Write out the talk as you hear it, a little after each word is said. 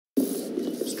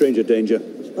Stranger danger.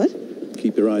 What?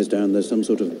 Keep your eyes down. There's some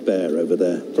sort of bear over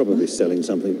there. Probably selling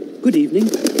something. Good evening.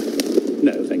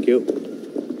 No, thank you.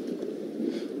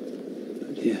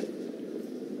 Oh dear.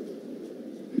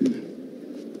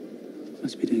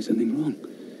 Must be doing something wrong.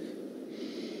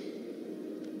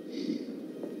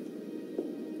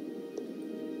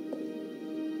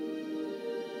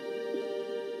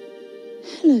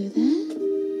 Hello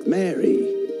there. Mary.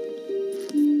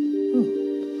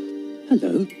 Oh,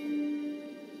 hello.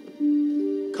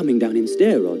 Coming down in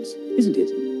stair rods, isn't it?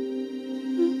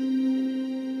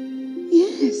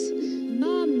 Yes.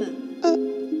 Mum!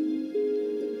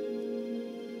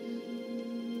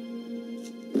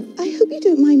 I hope you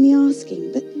don't mind me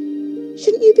asking, but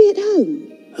shouldn't you be at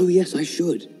home? Oh yes, I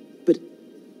should. But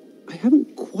I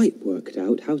haven't quite worked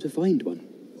out how to find one.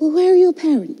 Well, where are your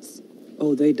parents?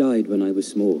 Oh, they died when I was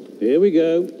small. Here we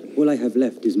go. All I have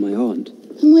left is my aunt.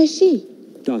 And where's she?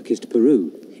 Darkest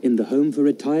Peru, in the home for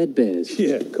retired bears.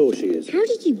 Yeah, of course she is. How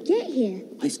did you get here?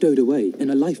 I stowed away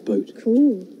in a lifeboat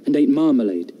Cool. and ate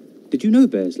marmalade. Did you know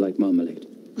bears like marmalade?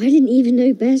 I didn't even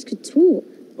know bears could talk.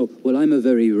 Oh, well, I'm a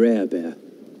very rare bear.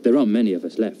 There aren't many of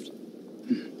us left.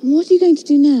 And what are you going to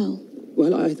do now?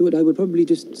 Well, I thought I would probably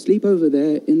just sleep over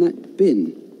there in that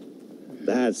bin.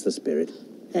 That's the spirit.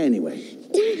 Anyway.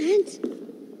 Dad!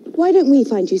 Why don't we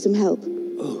find you some help?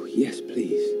 Oh, yes,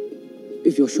 please.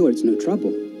 If you're sure it's no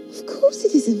trouble. Of course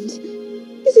it isn't.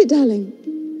 Is it, darling?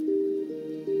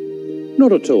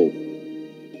 Not at all.